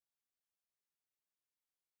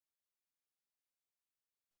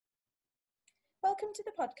Welcome to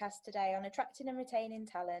the podcast today on attracting and retaining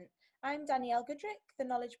talent. I'm Danielle Goodrick, the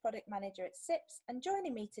Knowledge Product Manager at CIPS, and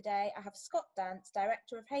joining me today I have Scott Dance,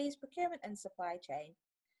 Director of Hays Procurement and Supply Chain.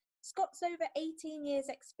 Scott's over 18 years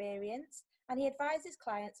experience and he advises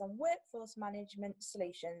clients on workforce management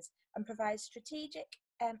solutions and provides strategic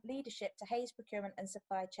leadership to Hays Procurement and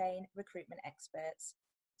Supply Chain recruitment experts.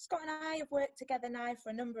 Scott and I have worked together now for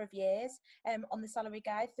a number of years on the salary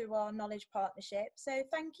guide through our knowledge partnership. So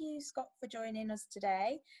thank you, Scott, for joining us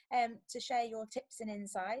today to share your tips and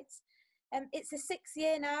insights. It's the 6th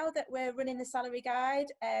year now that we're running the salary guide.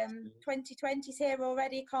 2020's here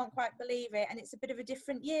already, can't quite believe it. And it's a bit of a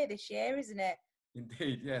different year this year, isn't it?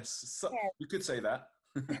 Indeed, yes. So, yeah. You could say that.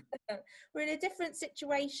 We're in a different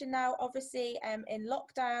situation now, obviously, in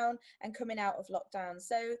lockdown and coming out of lockdown.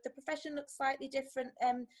 So the profession looks slightly different.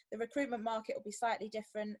 The recruitment market will be slightly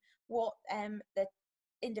different. What the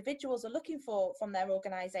individuals are looking for from their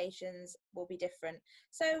organisations will be different.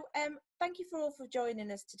 So thank you for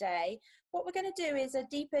joining us today. What we're going to do is a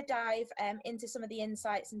deeper dive into some of the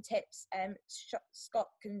insights and tips Scott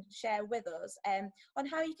can share with us on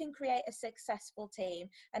how you can create a successful team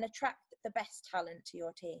and attract the best talent to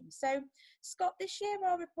your team. So Scott, this year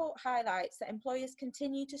our report highlights that employers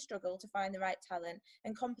continue to struggle to find the right talent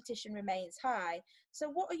and competition remains high. So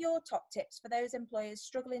what are your top tips for those employers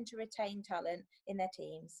struggling to retain talent in their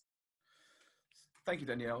teams? Thank you,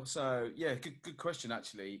 Danielle. So yeah, good question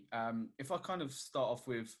actually. If I kind of start off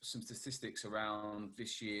with some statistics around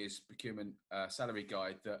this year's procurement salary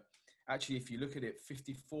guide, that actually if you look at it,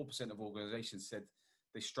 54% of organisations said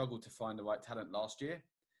they struggled to find the right talent last year.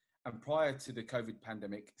 And prior to the COVID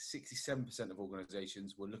pandemic, 67% of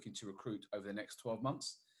organisations were looking to recruit over the next 12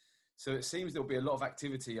 months. So it seems there'll be a lot of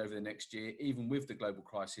activity over the next year, even with the global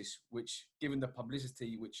crisis, which, given the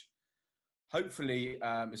publicity, which hopefully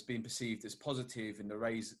has been perceived as positive in the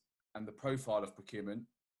raise and the profile of procurement,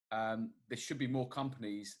 there should be more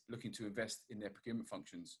companies looking to invest in their procurement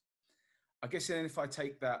functions. I guess then if I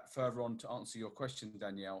take that further on to answer your question,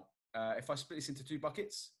 Danielle, if I split this into two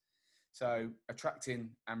buckets, so attracting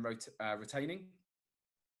and retaining.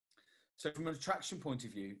 So from an attraction point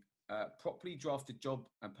of view, properly drafted job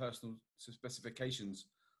and personal specifications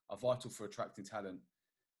are vital for attracting talent.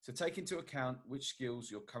 So take into account which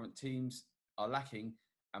skills your current teams are lacking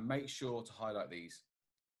and make sure to highlight these.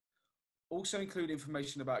 Also include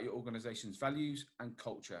information about your organisation's values and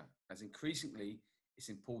culture, as increasingly it's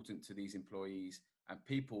important to these employees and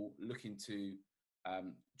people looking to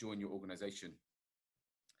join your organisation.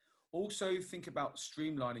 Also think about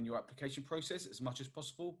streamlining your application process as much as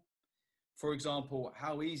possible. For example,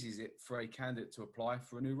 how easy is it for a candidate to apply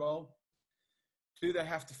for a new role? Do they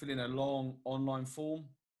have to fill in a long online form?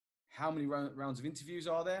 How many rounds of interviews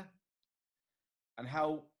are there? And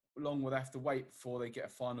how long will they have to wait before they get a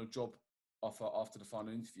final job offer after the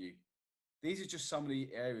final interview? These are just some of the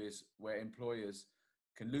areas where employers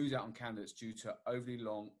can lose out on candidates due to overly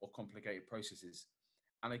long or complicated processes.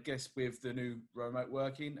 And I guess with the new remote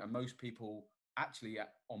working and most people actually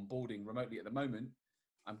onboarding remotely at the moment,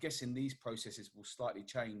 I'm guessing these processes will slightly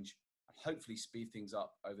change and hopefully speed things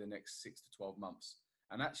up over the next 6 to 12 months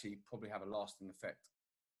and actually probably have a lasting effect.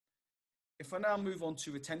 If I now move on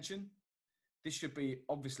to retention, this should be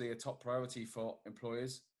obviously a top priority for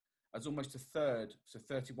employers, as almost a third, so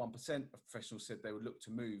 31% of professionals said they would look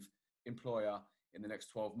to move employer in the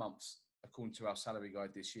next 12 months, according to our salary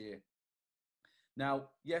guide this year. Now,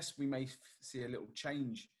 yes, we may see a little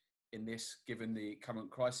change in this given the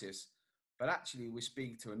current crisis, but actually we're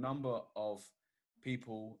speaking to a number of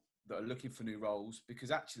people that are looking for new roles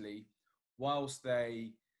because actually, whilst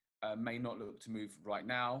they may not look to move right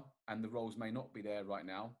now and the roles may not be there right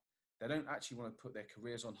now, they don't actually want to put their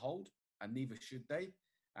careers on hold, and neither should they.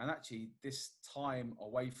 And actually this time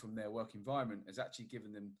away from their work environment has actually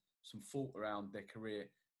given them some thought around their career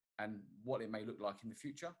and what it may look like in the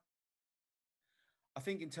future. I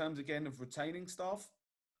think in terms, again, of retaining staff,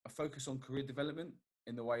 a focus on career development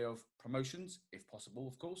in the way of promotions, if possible,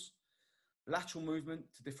 of course, lateral movement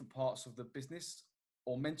to different parts of the business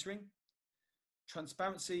or mentoring.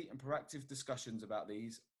 Transparency and proactive discussions about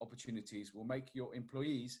these opportunities will make your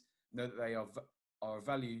employees know that they are of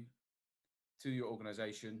value to your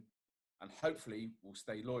organisation and hopefully will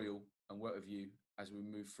stay loyal and work with you as we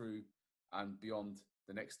move through and beyond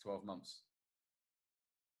the next 12 months.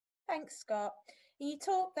 Thanks, Scott. You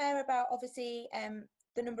talked there about obviously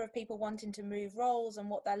the number of people wanting to move roles and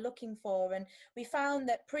what they're looking for. And we found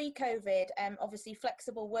that pre-COVID, obviously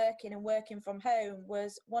flexible working and working from home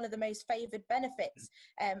was one of the most favoured benefits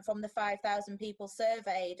from the 5,000 people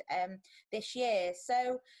surveyed this year.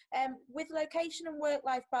 So with location and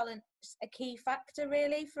work-life balance a key factor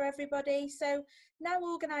really for everybody. So now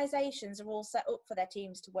organisations are all set up for their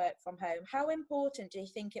teams to work from home. How important do you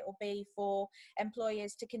think it will be for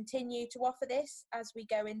employers to continue to offer this as we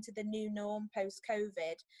go into the new norm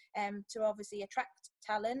post-COVID, to obviously attract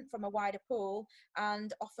talent from a wider pool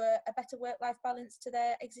and offer a better work-life balance to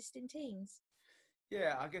their existing teams?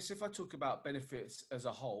 Yeah, I guess if I talk about benefits as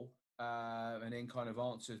a whole, and then kind of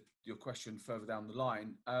answer your question further down the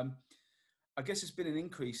line, I guess there's been an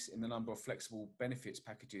increase in the number of flexible benefits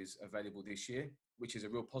packages available this year, which is a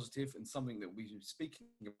real positive and something that we've been speaking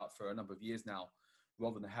about for a number of years now,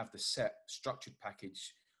 rather than have the set structured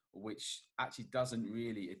package, which actually doesn't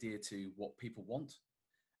really adhere to what people want,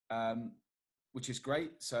 which is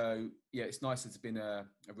great. So yeah, it's nice that there's been a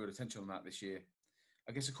real attention on that this year.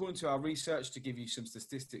 I guess according to our research, to give you some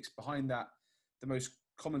statistics behind that, the most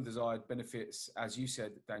common desired benefits, as you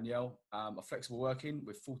said, Danielle, are flexible working,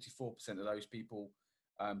 with 44% of those people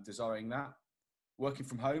desiring that. Working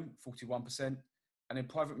from home, 41%, and in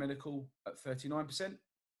private medical at 39%.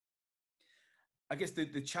 I guess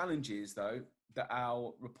the challenge is, though, that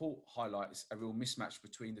our report highlights a real mismatch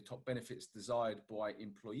between the top benefits desired by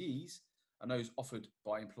employees and those offered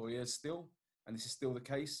by employers still, and this is still the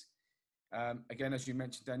case. Again, as you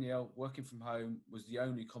mentioned, Danielle, working from home was the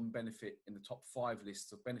only common benefit in the top 5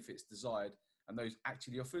 lists of benefits desired and those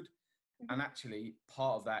actually offered. Mm-hmm. And actually,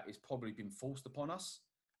 part of that is probably been forced upon us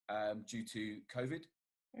due to COVID.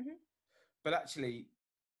 Mm-hmm. But actually,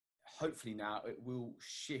 hopefully now it will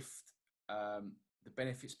shift the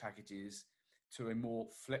benefits packages to a more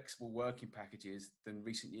flexible working packages than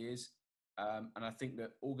recent years. And I think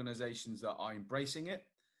that organisations that are embracing it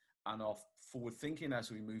and are forward thinking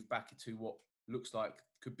as we move back into what looks like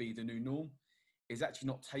could be the new norm is actually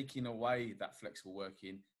not taking away that flexible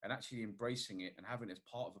working and actually embracing it and having it as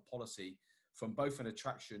part of a policy from both an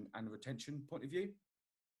attraction and retention point of view.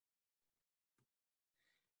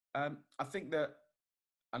 I think that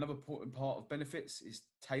another important part of benefits is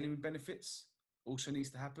tailoring benefits also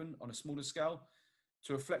needs to happen on a smaller scale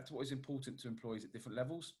to reflect what is important to employees at different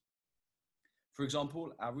levels. For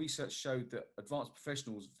example, our research showed that advanced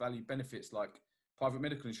professionals value benefits like private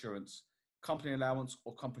medical insurance, company allowance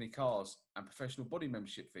or company cars, and professional body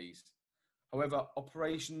membership fees. However,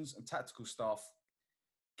 operations and tactical staff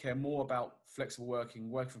care more about flexible working,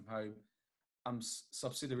 work from home, and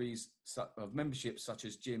subsidiaries of memberships such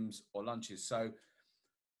as gyms or lunches. So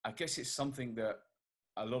I guess it's something that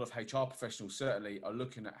a lot of HR professionals certainly are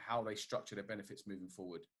looking at how they structure their benefits moving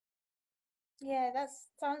forward. Yeah, that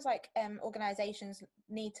sounds like organisations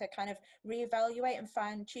need to kind of reevaluate and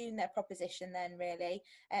fine-tune their proposition then, really,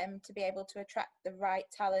 to be able to attract the right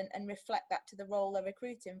talent and reflect that to the role they're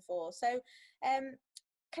recruiting for. So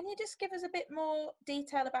can you just give us a bit more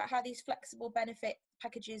detail about how these flexible benefit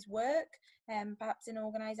packages work, perhaps in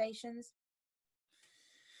organisations?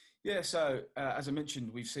 Yeah, so as I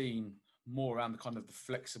mentioned, we've seen more around the kind of the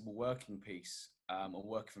flexible working piece or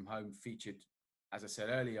work from home featured, as I said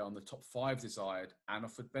earlier, on the top 5 desired and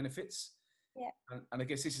offered benefits. Yeah. And I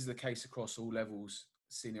guess this is the case across all levels,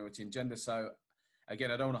 seniority and gender. So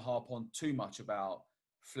again, I don't want to harp on too much about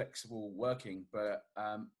flexible working, but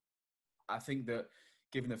I think that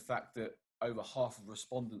given the fact that over half of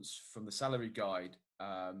respondents from the salary guide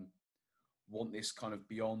want this kind of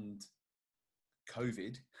beyond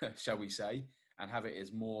COVID, shall we say, and have it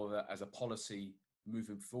as more as a policy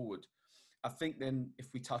moving forward. I think then if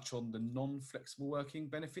we touch on the non-flexible working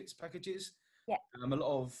benefits packages, yeah. A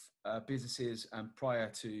lot of businesses prior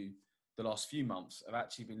to the last few months have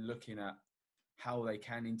actually been looking at how they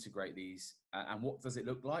can integrate these and what does it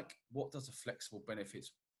look like? What does a flexible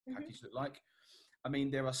benefits package look like? I mean,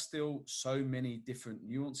 there are still so many different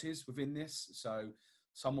nuances within this. So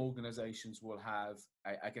some organizations will have,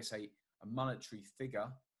 a monetary figure,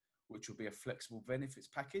 which will be a flexible benefits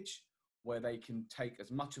package where they can take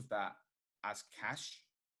as much of that as cash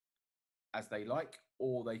as they like,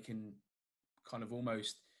 or they can kind of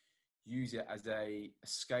almost use it as a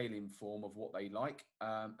scaling form of what they like.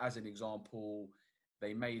 As an example,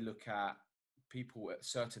 they may look at people at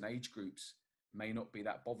certain age groups may not be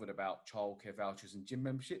that bothered about childcare vouchers and gym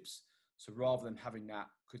memberships. So rather than having that,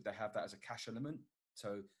 could they have that as a cash element?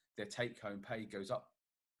 So their take-home pay goes up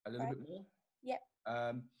a little bit more.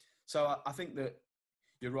 Yeah. So I think that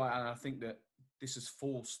you're right, and I think that this has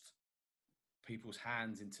forced people's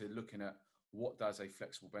hands into looking at what does a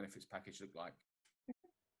flexible benefits package look like.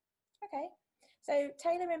 Okay. So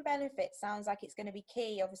tailoring benefits sounds like it's going to be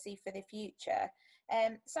key, obviously, for the future.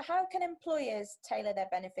 So how can employers tailor their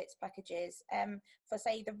benefits packages for,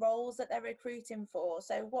 say, the roles that they're recruiting for?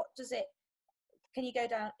 So what does it, can you go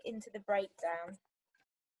down into the breakdown?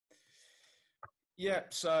 Yeah,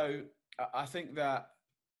 so I think that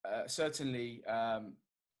certainly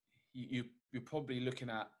you're probably looking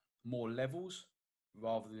at more levels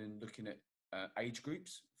rather than looking at age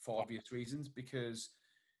groups for Yeah. obvious reasons, because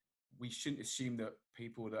we shouldn't assume that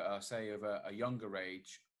people that are, say, of a younger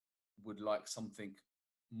age would like something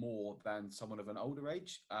more than someone of an older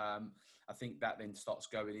age. I think that then starts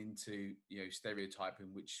going into,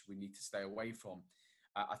 stereotyping, which we need to stay away from.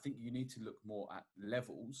 I think you need to look more at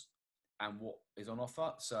levels and what is on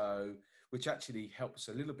offer. So, which actually helps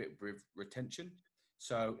a little bit with retention.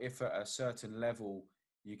 So if at a certain level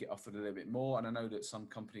you get offered a little bit more, and I know that some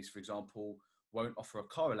companies, for example, won't offer a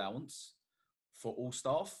car allowance for all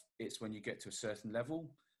staff, it's when you get to a certain level.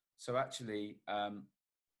 So actually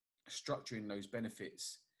structuring those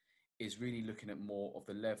benefits is really looking at more of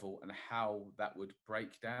the level and how that would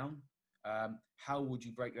break down. How would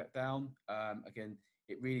you break that down? Again,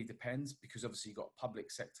 it really depends, because obviously you've got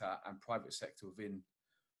public sector and private sector within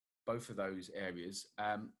both of those areas.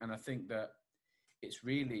 And I think that it's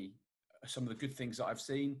really some of the good things that I've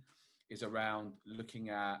seen is around looking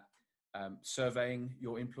at surveying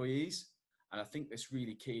your employees. And I think that's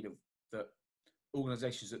really key that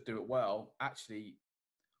organizations that do it well actually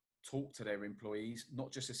talk to their employees,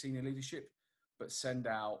 not just the senior leadership, but send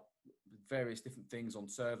out various different things on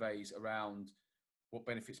surveys around what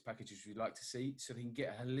benefits packages you'd like to see, so they can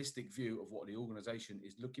get a holistic view of what the organization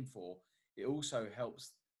is looking for. It also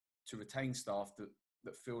helps to retain staff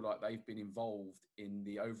that feel like they've been involved in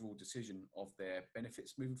the overall decision of their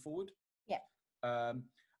benefits moving forward. Yeah.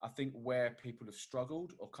 I think where people have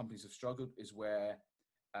struggled or companies have struggled is where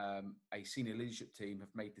a senior leadership team have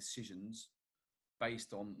made decisions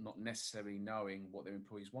based on not necessarily knowing what their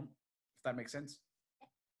employees want, if that makes sense.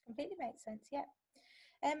 Completely makes sense, yeah.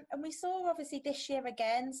 And we saw obviously this year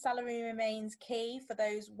again, salary remains key for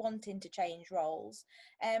those wanting to change roles,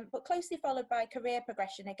 but closely followed by career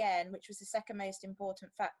progression again, which was the second most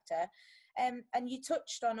important factor. And you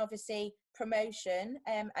touched on obviously promotion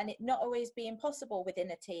and it not always being possible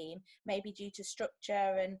within a team, maybe due to structure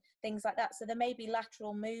and things like that. So there may be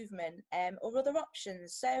lateral movement or other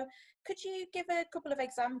options. So could you give a couple of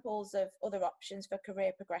examples of other options for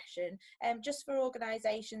career progression, just for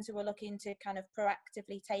organisations who are looking to kind of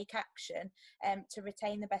proactively take action to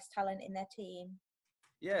retain the best talent in their team?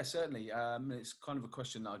 Yeah, certainly. It's kind of a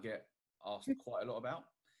question that I get asked quite a lot about,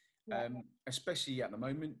 especially at the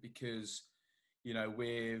moment, because,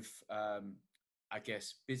 with, I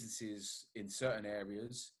guess, businesses in certain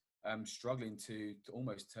areas struggling to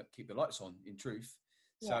almost keep the lights on, in truth.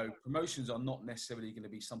 So promotions are not necessarily going to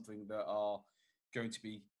be something that are going to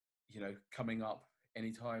be, coming up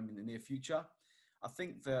anytime in the near future. I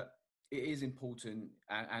think that it is important,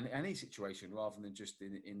 and any situation, rather than just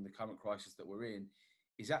in the current crisis that we're in,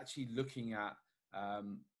 is actually looking at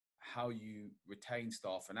how you retain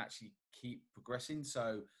staff and actually keep progressing.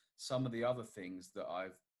 So some of the other things that I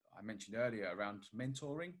mentioned earlier around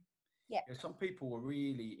mentoring. Yeah. Some people are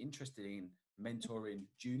really interested in mentoring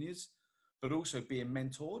juniors, but also being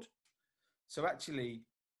mentored. So actually,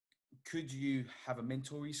 could you have a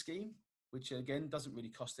mentoring scheme, which again doesn't really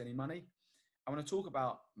cost any money? I want to talk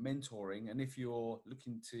about mentoring, and if you're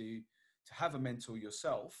looking to have a mentor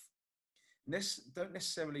yourself, don't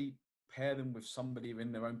necessarily pair them with somebody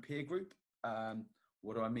in their own peer group.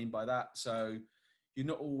 What do I mean by that? So you're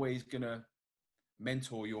not always going to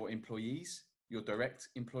mentor your employees, your direct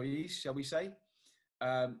employees, shall we say.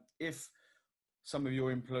 If some of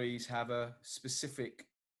your employees have a specific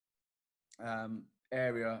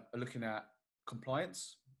area looking at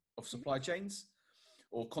compliance of supply chains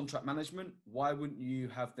or contract management, why wouldn't you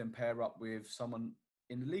have them pair up with someone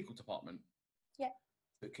in the legal department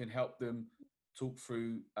that can help them talk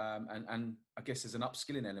through, and I guess there's an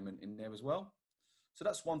upskilling element in there as well. So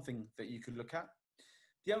that's one thing that you could look at.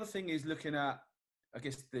 The other thing is looking at, I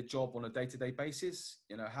guess, the job on a day-to-day basis.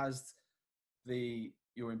 Has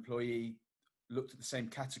your employee looked at the same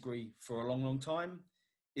category for a long, long time?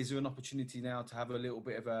 Is there an opportunity now to have a little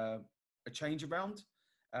bit of a change around?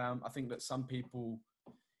 I think that some people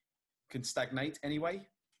can stagnate anyway.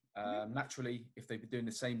 Naturally, if they've been doing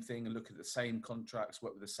the same thing and look at the same contracts,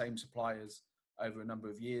 work with the same suppliers over a number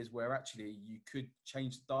of years, where actually you could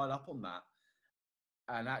change the dial up on that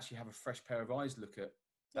and actually have a fresh pair of eyes look at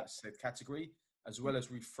that said category, as well as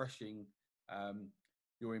refreshing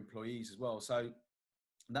your employees as well. So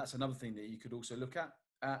that's another thing that you could also look at.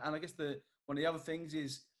 And I guess one of the other things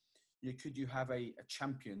is could you have a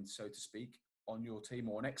champion, so to speak, on your team,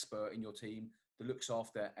 or an expert in your team that looks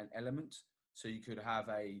after an element? So you could have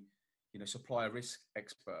a, supplier risk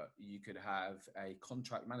expert. You could have a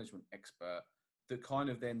contract management expert that kind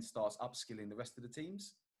of then starts upskilling the rest of the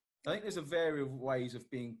teams. I think there's a variety of ways of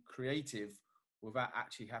being creative without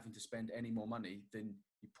actually having to spend any more money than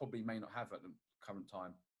you probably may not have at the current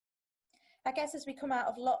time. I guess as we come out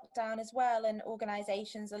of lockdown as well, and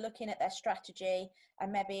organisations are looking at their strategy,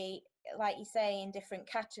 and maybe, like you say, in different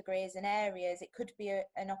categories and areas, it could be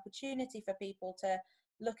an opportunity for people to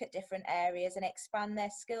look at different areas and expand their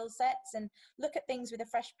skill sets and look at things with a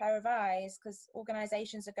fresh pair of eyes, because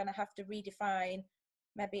organisations are going to have to redefine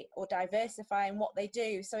maybe or diversify in what they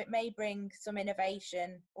do. So it may bring some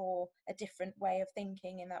innovation or a different way of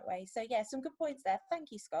thinking in that way. So yeah, some good points there.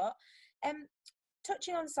 Thank you, Scott.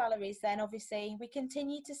 Touching on salaries then, obviously, we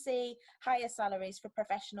continue to see higher salaries for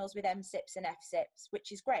professionals with MSIPs and FSIPs,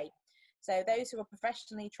 which is great. So those who are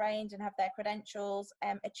professionally trained and have their credentials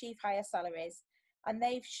achieve higher salaries, and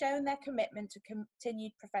they've shown their commitment to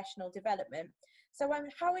continued professional development. So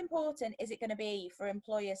how important is it going to be for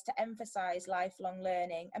employers to emphasise lifelong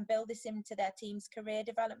learning and build this into their team's career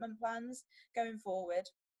development plans going forward?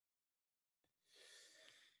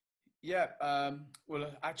 Yeah,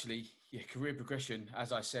 well, actually, career progression,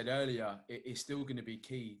 as I said earlier, it is still going to be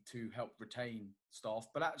key to help retain staff,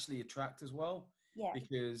 but actually attract as well. Yeah.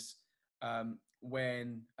 Because the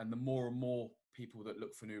more and more people that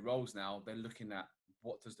look for new roles now, they're looking at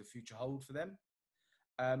what does the future hold for them.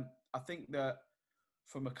 I think that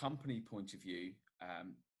from a company point of view,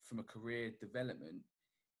 from a career development,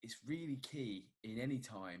 it's really key in any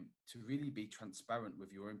time to really be transparent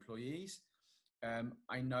with your employees.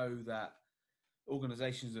 I know that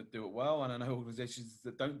organizations that do it well, and I know organizations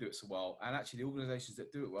that don't do it so well. And actually, the organizations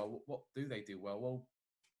that do it well, what do they do well? Well,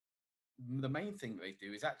 the main thing they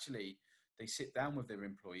do is actually they sit down with their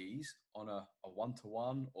employees on a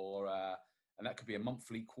one-to-one, and that could be a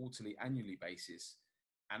monthly, quarterly, annually basis,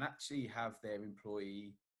 and actually have their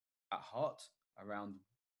employee at heart around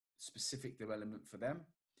specific development for them.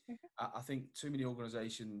 Mm-hmm. I think too many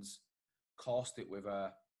organizations cast it with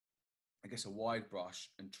a wide brush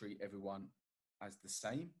and treat everyone as the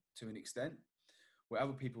same to an extent, where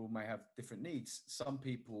other people may have different needs. Some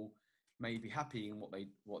people may be happy in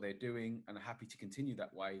what they're doing and are happy to continue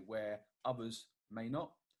that way, where others may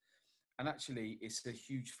not. And actually, it's a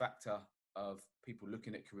huge factor of people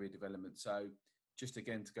looking at career development. So just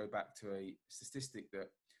again, to go back to a statistic, that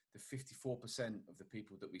the 54% of the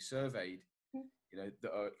people that we surveyed,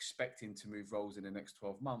 that are expecting to move roles in the next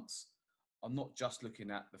 12 months are not just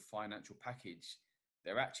looking at the financial package.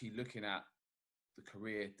 They're actually looking at the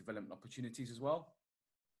career development opportunities as well.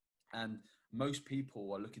 And most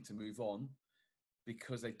people are looking to move on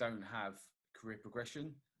because they don't have career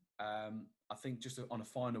progression. I think just on a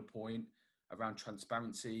final point around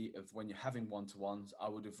transparency of when you're having one-to-ones, I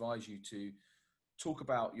would advise you to talk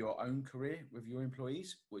about your own career with your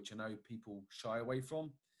employees, which I know people shy away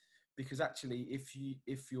from, because actually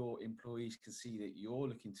if your employees can see that you're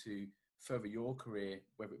looking to further your career,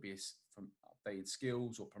 whether it be from updated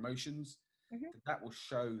skills or promotions, mm-hmm. that will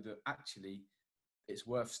show that actually it's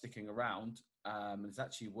worth sticking around, and it's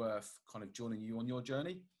actually worth kind of joining you on your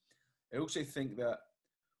journey. I also think that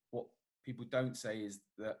what people don't say is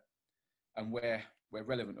that, and where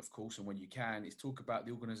relevant, of course, and when you can, is talk about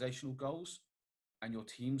the organizational goals and your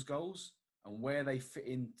team's goals and where they fit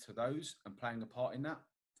into those and playing a part in that.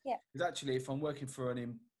 Yeah. Because actually, if I'm working for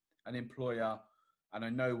an employer and I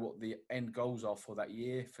know what the end goals are for that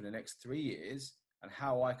year, for the next 3 years, and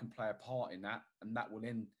how I can play a part in that, and that will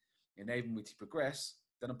then enable me to progress,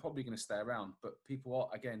 then I'm probably going to stay around. But people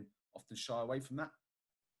are, again, often shy away from that.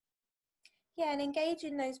 Yeah, and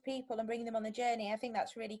engaging those people and bringing them on the journey, I think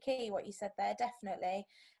that's really key, what you said there, definitely.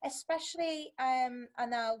 Especially, and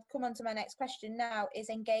I'll come on to my next question now, is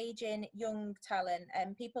engaging young talent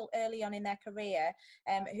and people early on in their career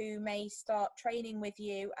who may start training with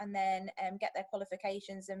you and then get their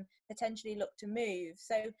qualifications and potentially look to move.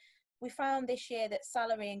 So we found this year that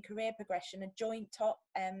salary and career progression are joint top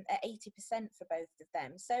at 80% for both of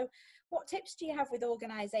them. So what tips do you have with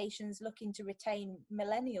organisations looking to retain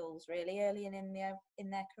millennials really early in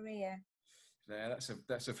their career? Yeah,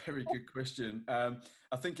 that's a very good question.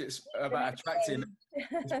 I think it's about attracting.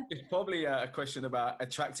 It's probably a question about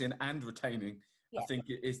attracting and retaining. Yeah. I think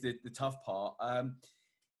it is the tough part.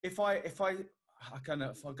 If I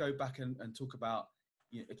go back and talk about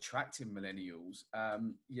attracting millennials,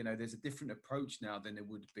 there's a different approach now than there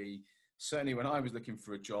would be certainly when I was looking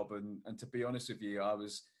for a job. And to be honest with you, I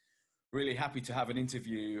was really happy to have an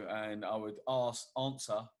interview, and I would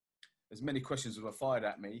answer as many questions as were fired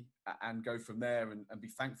at me and go from there and be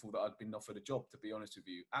thankful that I'd been offered a job, to be honest with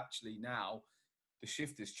you. Actually, now the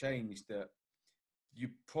shift has changed that you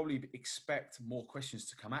probably expect more questions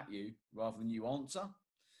to come at you rather than you answer.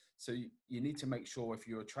 So you need to make sure, if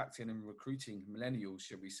you're attracting and recruiting millennials,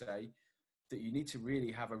 shall we say, that you need to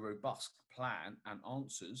really have a robust plan and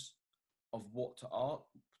answers of what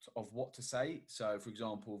to say. So, for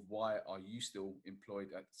example, why are you still employed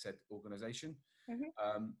at said organisation?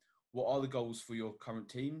 What are the goals for your current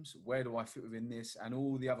teams? Where do I fit within this? And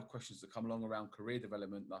all the other questions that come along around career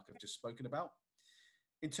development, like I've just spoken about.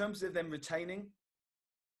 In terms of them retaining,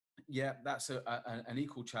 yeah, that's an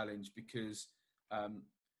equal challenge, because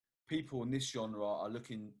people in this genre are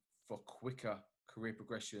looking for quicker career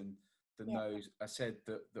progression than those, I said,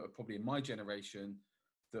 that are probably in my generation,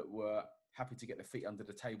 that were happy to get their feet under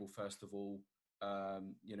the table first of all,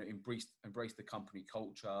 embrace the company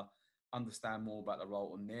culture, understand more about the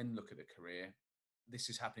role, and then look at the career. This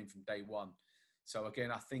is happening from day one. So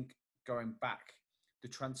again, I think going back, the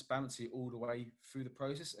transparency all the way through the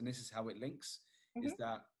process, and this is how it links, is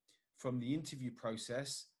that from the interview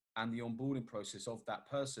process and the onboarding process of that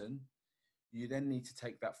person, you then need to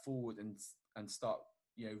take that forward and start,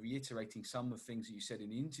 reiterating some of the things that you said in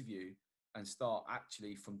the interview, and start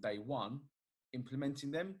actually from day one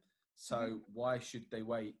implementing them. So why should they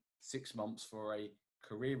wait 6 months for a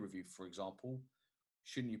career review, for example?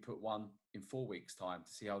 Shouldn't you put one in 4 weeks' time to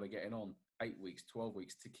see how they're getting on? 8 weeks, 12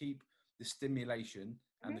 weeks, to keep the stimulation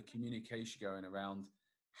and the communication going around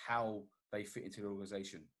how they fit into the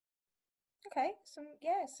organisation. Okay,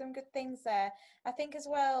 some good things there. I think as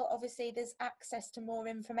well, obviously there's access to more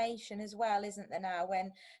information as well, isn't there, now,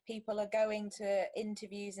 when people are going to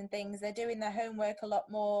interviews and things, they're doing their homework a lot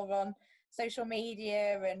more on social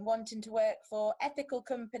media and wanting to work for ethical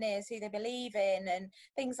companies who they believe in and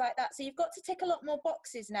things like that. So you've got to tick a lot more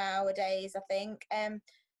boxes nowadays, I think. And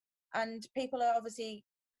people are obviously,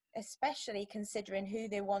 especially considering who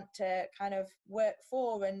they want to kind of work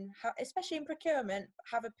for, and especially in procurement,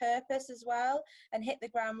 have a purpose as well and hit the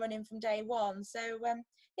ground running from day one. So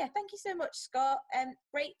thank you so much, Scott.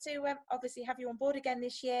 Great to obviously have you on board again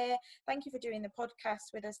this year. Thank you for doing the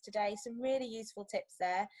podcast with us today. Some really useful tips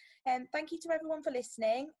there. Thank you to everyone for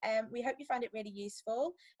listening. We hope you found it really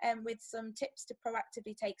useful, with some tips to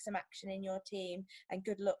proactively take some action in your team, and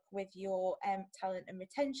good luck with your talent and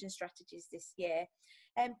retention strategies this year.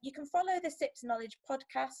 You can follow the CIPS Knowledge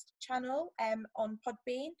podcast channel on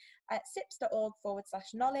Podbean at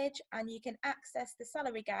cips.org/knowledge, and you can access the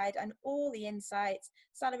salary guide and all the insights,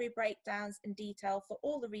 salary breakdowns and detail for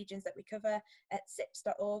all the regions that we cover at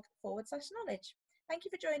cips.org/knowledge. Thank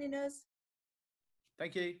you for joining us.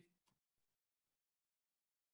 Thank you.